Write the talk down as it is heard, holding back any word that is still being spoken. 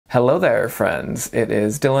Hello there, friends. It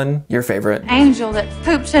is Dylan, your favorite angel that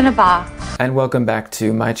poops in a box. And welcome back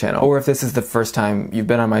to my channel. Or if this is the first time you've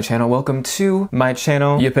been on my channel, welcome to my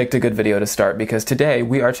channel. You picked a good video to start because today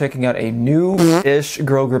we are checking out a new-ish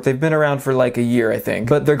girl group. They've been around for like a year, I think.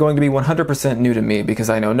 But they're going to be 100% new to me because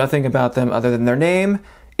I know nothing about them other than their name.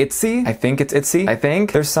 ITZY? I think it's ITZY. I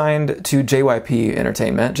think. They're signed to JYP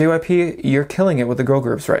Entertainment. JYP, you're killing it with the girl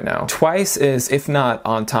groups right now. TWICE is, if not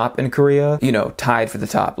on top in Korea, you know, tied for the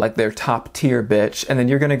top. Like they're top tier, bitch. And then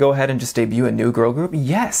you're gonna go ahead and just debut a new girl group?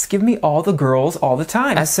 Yes, give me all the girls all the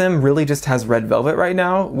time. SM really just has Red Velvet right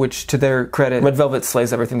now, which to their credit, Red Velvet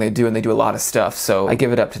slays everything they do and they do a lot of stuff. So I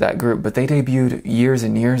give it up to that group, but they debuted years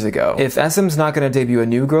and years ago. If SM's not gonna debut a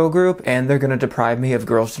new girl group and they're gonna deprive me of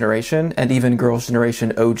Girls' Generation and even Girls'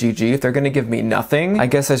 Generation OGG, if they're gonna give me nothing, I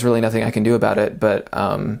guess there's really nothing I can do about it, but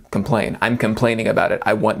complain. I'm complaining about it.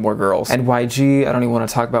 I want more girls. And YG, I don't even want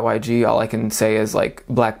to talk about YG. All I can say is like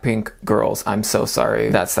Blackpink girls. I'm so sorry.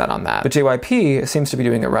 That's that on that. But JYP seems to be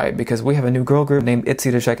doing it right because we have a new girl group named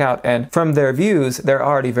ITZY to check out, and from their views, they're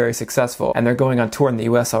already very successful, and they're going on tour in the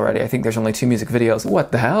US already. I think there's only 2 music videos.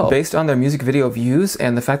 What the hell? Based on their music video views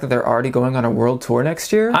and the fact that they're already going on a world tour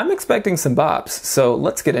next year, I'm expecting some bops, so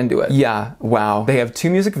let's get into it. Yeah, wow. They have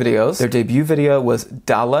 2 music videos. Their debut video was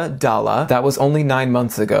Dalla. That was only 9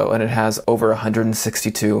 months ago and it has over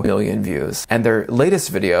 162 million views. And their latest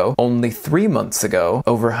video, only 3 months ago,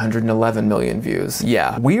 over 111 million views.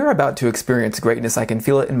 Yeah, we are about to experience greatness. I can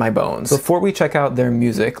feel it in my bones. Before we check out their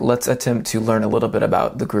music, let's attempt to learn a little bit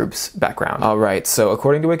about the group's background. Alright, so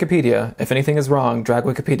according to Wikipedia, if anything is wrong, drag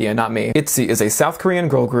Wikipedia, not me. ITZY is a South Korean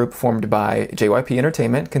girl group formed by JYP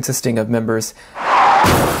Entertainment, consisting of members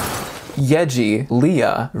Yeji,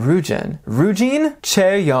 Leah, Ryujin,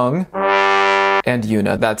 Chaeyoung, and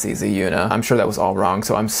Yuna. That's easy, Yuna. I'm sure that was all wrong,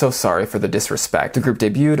 so I'm so sorry for the disrespect. The group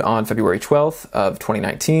debuted on February 12th of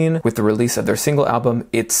 2019 with the release of their single album,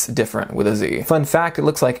 It's Different, with a Z. Fun fact, it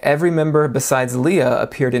looks like every member besides Leah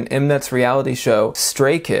appeared in Mnet's reality show,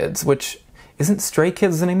 Stray Kids, which isn't Stray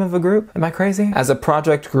Kids the name of a group? Am I crazy? As a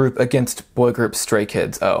project group against boy group Stray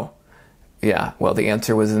Kids. Oh. Yeah, well, the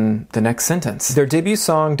answer was in the next sentence. Their debut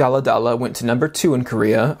song, Dalla, went to number 2 in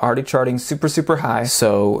Korea, already charting super high,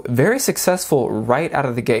 so very successful right out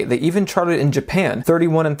of the gate. They even charted in Japan,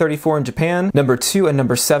 31 and 34 in Japan, number 2 and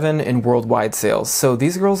number 7 in worldwide sales. So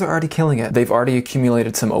these girls are already killing it. They've already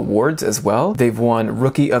accumulated some awards as well. They've won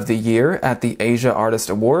Rookie of the Year at the Asia Artist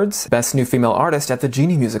Awards, Best New Female Artist at the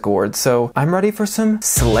Genie Music Awards, so I'm ready for some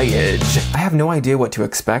slayage. I have no idea what to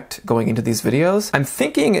expect going into these videos. I'm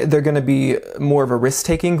thinking they're gonna be more of a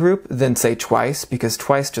risk-taking group than, say, TWICE, because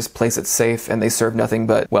TWICE just plays it safe and they serve nothing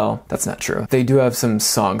but, well, that's not true. They do have some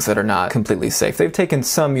songs that are not completely safe. They've taken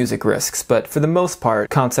some music risks, but for the most part,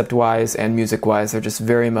 concept-wise and music-wise, they're just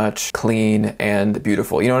very much clean and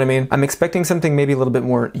beautiful. You know what I mean? I'm expecting something maybe a little bit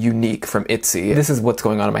more unique from ITZY. This is what's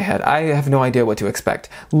going on in my head. I have no idea what to expect.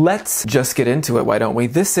 Let's just get into it, why don't we?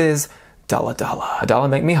 This is Dalla. Dalla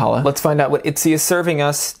make me holla. Let's find out what ITZY is serving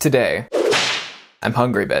us today. I'm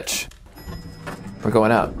hungry, bitch. We're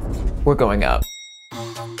going up. We're going up.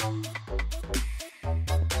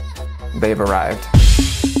 They've arrived.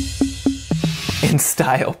 In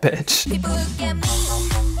style, bitch.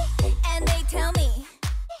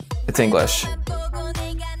 It's English.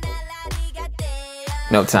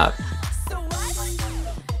 No, it's not.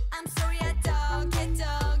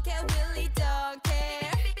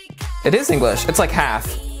 It is English. It's like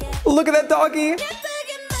half. Look at that doggy!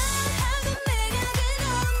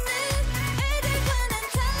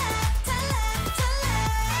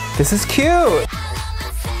 This is cute!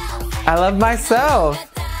 I love myself!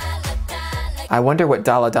 I wonder what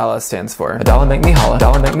Dalla stands for. Dalla make me holla.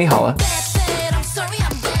 Dalla make me holla.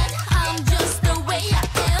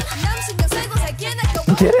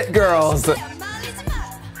 Get it, girls!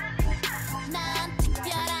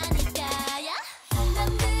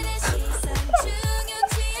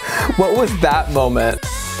 What was that moment?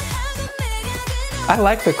 I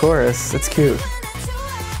like the chorus. It's cute.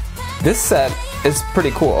 This set is pretty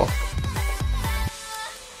cool.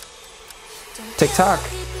 TikTok.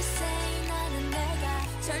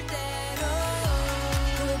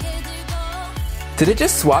 Did it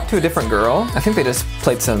just swap to a different girl? I think they just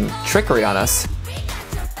played some trickery on us.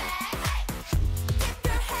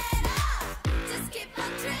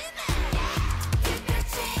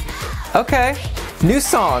 Okay, new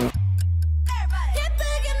song.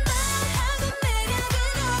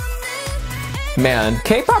 Man,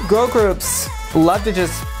 K-pop girl groups love to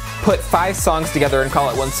just put 5 songs together and call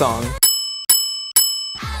it one song.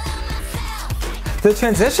 The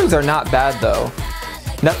transitions are not bad though.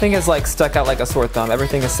 Nothing is like stuck out like a sore thumb.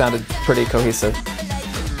 Everything has sounded pretty cohesive.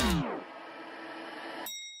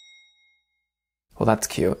 Well, that's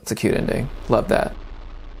cute. It's a cute ending. Love that.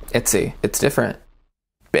 ITZY. It's different.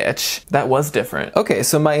 Bitch. That was different. Okay,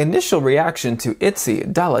 so my initial reaction to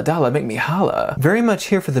ITZY, Dalla Dalla make me holla. Very much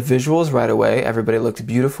here for the visuals right away. Everybody looked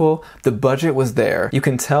beautiful. The budget was there. You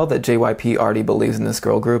can tell that JYP already believes in this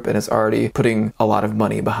girl group and is already putting a lot of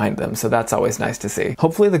money behind them, so that's always nice to see.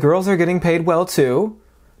 Hopefully the girls are getting paid well too.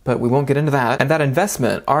 But we won't get into that. And that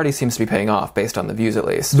investment already seems to be paying off based on the views at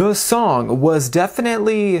least. The song was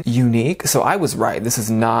definitely unique. So I was right. This is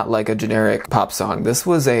not like a generic pop song. This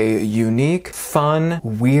was a unique, fun,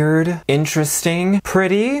 weird, interesting,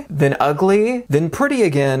 pretty, then ugly, then pretty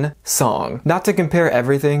again song. Not to compare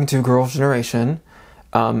everything to Girls' Generation.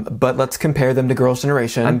 But let's compare them to Girls'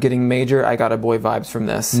 Generation. I'm getting major I Got a Boy vibes from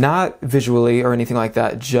this. Not visually or anything like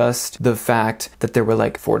that, just the fact that there were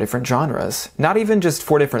like 4 different genres. Not even just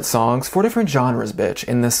 4 different songs, 4 different genres, bitch,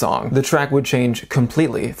 in this song. The track would change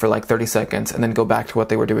completely for like 30 seconds and then go back to what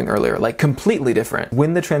they were doing earlier. Like completely different.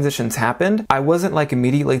 When the transitions happened, I wasn't like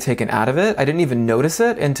immediately taken out of it. I didn't even notice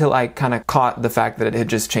it until I kind of caught the fact that it had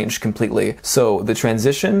just changed completely. So the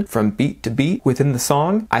transition from beat to beat within the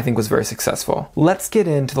song, I think was very successful. Let's get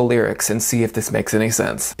into the lyrics and see if this makes any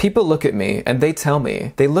sense. People look at me and they tell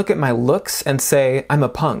me, they look at my looks and say, I'm a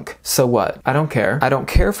punk. So what? I don't care. I don't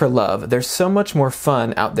care for love. There's so much more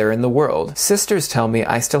fun out there in the world. Sisters tell me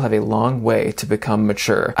I still have a long way to become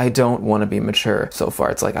mature. I don't want to be mature. So far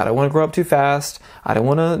it's like, I don't want to grow up too fast. I don't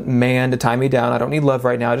want a man to tie me down. I don't need love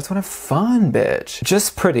right now. I just want to have fun, bitch.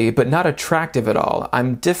 Just pretty, but not attractive at all.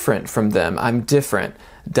 I'm different from them. I'm different.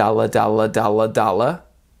 Dalla, dalla, dalla, dalla.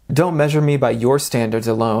 Don't measure me by your standards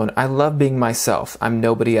alone. I love being myself. I'm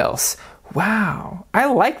nobody else. Wow.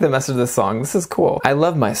 I like the message of this song. This is cool. I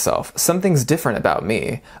love myself. Something's different about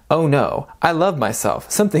me. Oh no. I love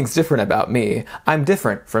myself. Something's different about me. I'm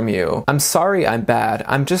different from you. I'm sorry I'm bad.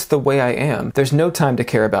 I'm just the way I am. There's no time to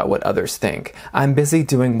care about what others think. I'm busy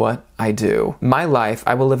doing what I do. My life,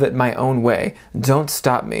 I will live it my own way. Don't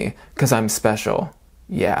stop me, 'cause I'm special.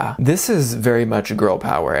 Yeah, this is very much girl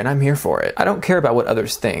power and I'm here for it. I don't care about what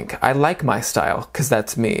others think. I like my style, 'cause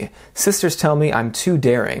that's me. Sisters tell me I'm too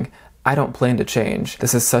daring. I don't plan to change.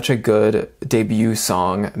 This is such a good debut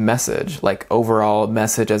song message, like overall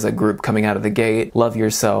message as a group coming out of the gate. Love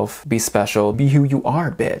yourself, be special, be who you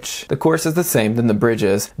are, bitch. The chorus is the same, then the bridge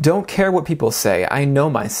is, don't care what people say, I know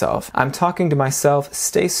myself. I'm talking to myself,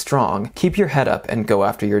 stay strong, keep your head up and go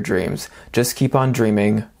after your dreams. Just keep on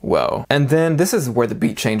dreaming, whoa. And then this is where the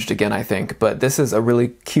beat changed again, I think, but this is a really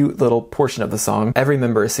cute little portion of the song. Every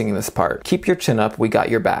member is singing this part. Keep your chin up, we got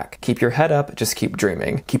your back. Keep your head up, just keep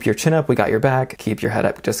dreaming. Keep your chin up, we got your back. Keep your head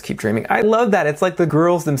up, just keep dreaming. I love that. It's like the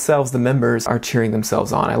girls themselves, the members, are cheering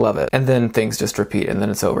themselves on. I love it. And then things just repeat and then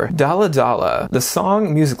it's over. Dalla Dalla. The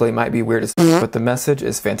song musically might be weird as but the message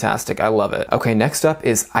is fantastic. I love it. Okay, next up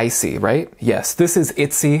is ITZY, right? Yes, this is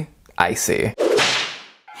ITZY, ITZY.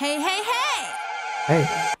 Hey, hey, hey! Hey.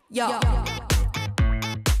 Yo.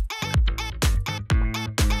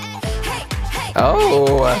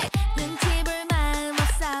 Oh.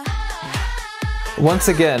 Once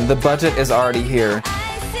again, the budget is already here.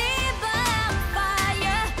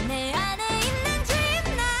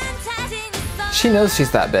 She knows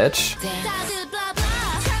she's that bitch.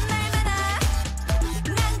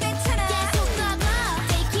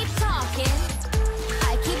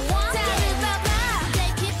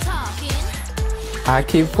 I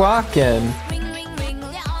keep walking.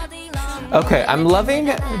 Okay, I'm loving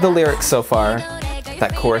the lyrics so far.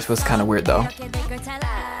 That chorus was kind of weird though.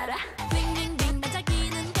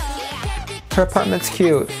 Her apartment's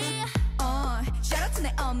cute.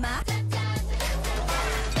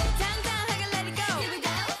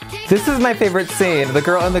 This is my favorite scene. The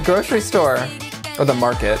girl in the grocery store. Or the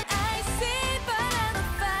market.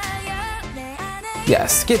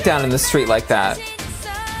 Yes, get down in the street like that.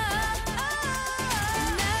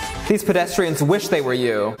 These pedestrians wish they were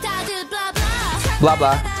you. Blah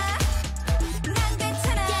blah.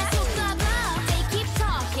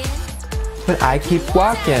 But I keep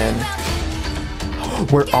walking.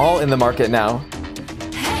 We're all in the market now.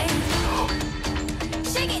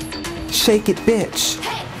 Shake it, bitch.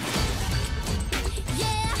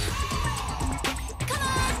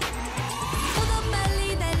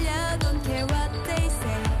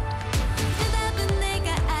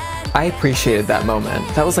 I appreciated that moment.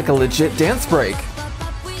 That was like a legit dance break.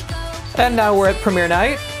 And now we're at premiere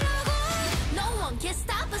night.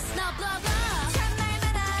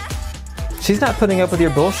 She's not putting up with your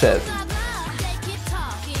bullshit.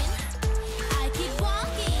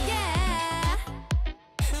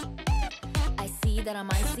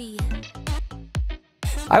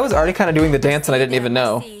 I was already kind of doing the dance and I didn't even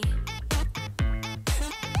know.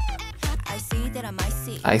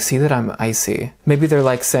 I see that I'm icy. Maybe they're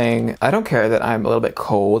like saying, I don't care that I'm a little bit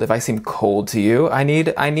cold if I seem cold to you. I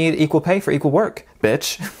need equal pay for equal work,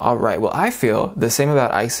 bitch. All right, well, I feel the same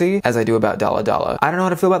about Icy as I do about Dalla Dalla. I don't know how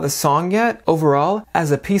to feel about the song yet. Overall,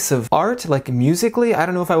 as a piece of art, like musically, I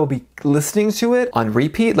don't know if I will be listening to it on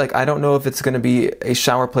repeat. Like, I don't know if it's gonna be a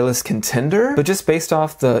shower playlist contender, but just based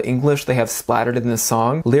off the English they have splattered in this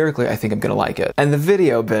song, lyrically, I think I'm gonna like it. And the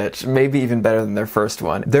video, bitch, maybe even better than their first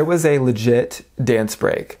one. There was a legit dance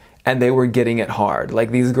break. And they were getting it hard.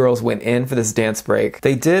 Like, these girls went in for this dance break.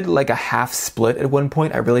 They did like a half split at one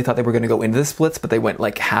point. I really thought they were gonna go into the splits, but they went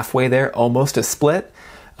like halfway there, almost a split.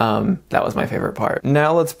 That was my favorite part.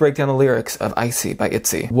 Now let's break down the lyrics of Icy by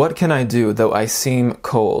ITZY. What can I do though I seem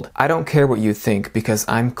cold? I don't care what you think because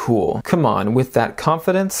I'm cool. Come on, with that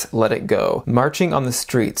confidence, let it go. Marching on the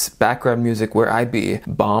streets, background music where I be,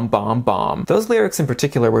 bomb, bomb, bomb. Those lyrics in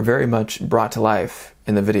particular were very much brought to life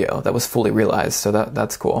in the video. That was fully realized, so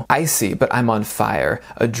that's cool. Icy, but I'm on fire.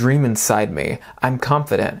 A dream inside me. I'm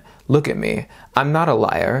confident. Look at me. I'm not a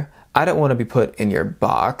liar. I don't want to be put in your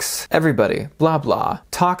box. Everybody, blah blah.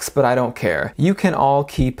 Talks, but I don't care. You can all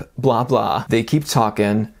keep blah blah. They keep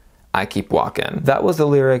talking. I keep walking. That was the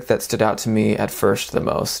lyric that stood out to me at first the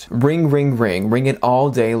most. Ring, ring, ring, ring it all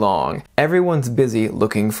day long. Everyone's busy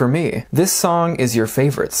looking for me. This song is your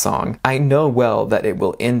favorite song. I know well that it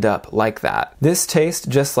will end up like that. This tastes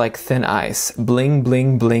just like thin ice. Bling,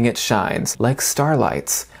 bling, bling, it shines. Like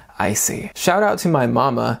starlights. Icy. Shout out to my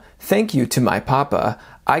mama. Thank you to my papa.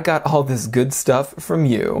 I got all this good stuff from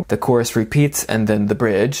you. The chorus repeats and then the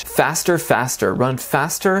bridge. Faster, faster, run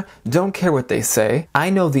faster. Don't care what they say.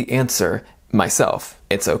 I know the answer myself.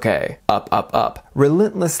 It's okay. Up, up, up.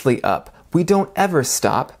 Relentlessly up. We don't ever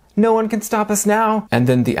stop. No one can stop us now. And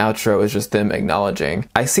then the outro is just them acknowledging.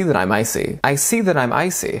 I see that I'm icy. I see that I'm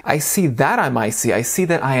icy. I see that I'm icy. I see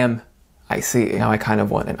that I am icy. Now I kind of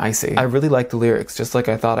want an icy. I really like the lyrics, just like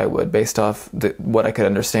I thought I would, based off what I could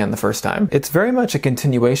understand the first time. It's very much a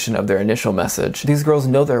continuation of their initial message. These girls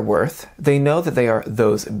know their worth. They know that they are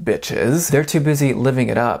those bitches. They're too busy living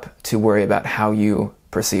it up to worry about how you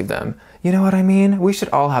perceive them. You know what I mean? We should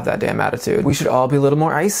all have that damn attitude. We should all be a little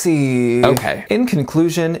more icy. Okay. In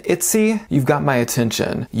conclusion, ITZY, you've got my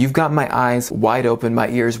attention. You've got my eyes wide open, my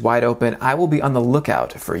ears wide open. I will be on the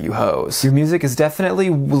lookout for you hoes. Your music is definitely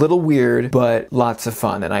a little weird, but lots of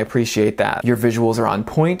fun, and I appreciate that. Your visuals are on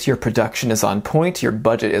point, your production is on point, your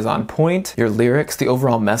budget is on point, your lyrics, the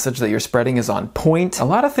overall message that you're spreading is on point. A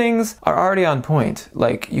lot of things are already on point.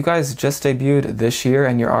 Like, you guys just debuted this year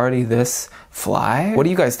and you're already this fly? What do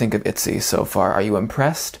you guys think of ITZY so far? Are you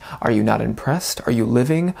impressed? Are you not impressed? Are you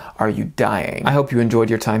living? Are you dying? I hope you enjoyed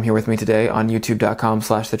your time here with me today on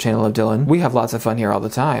youtube.com/thechannelofdylan. We have lots of fun here all the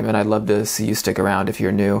time, and I'd love to see you stick around. If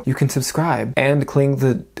you're new, you can subscribe and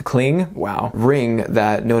ring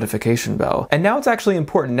that notification bell. And now it's actually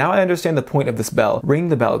important. Now I understand the point of this bell. Ring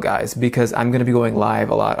the bell, guys, because I'm going to be going live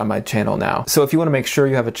a lot on my channel now. So if you want to make sure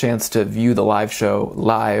you have a chance to view the live show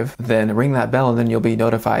live, then ring that bell and then you'll be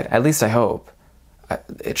notified. At least I hope.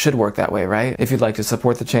 It should work that way, right? If you'd like to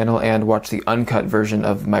support the channel and watch the uncut version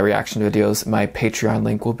of my reaction videos, my Patreon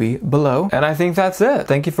link will be below. And I think that's it.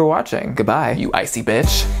 Thank you for watching. Goodbye, you icy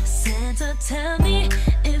bitch. Santa, tell me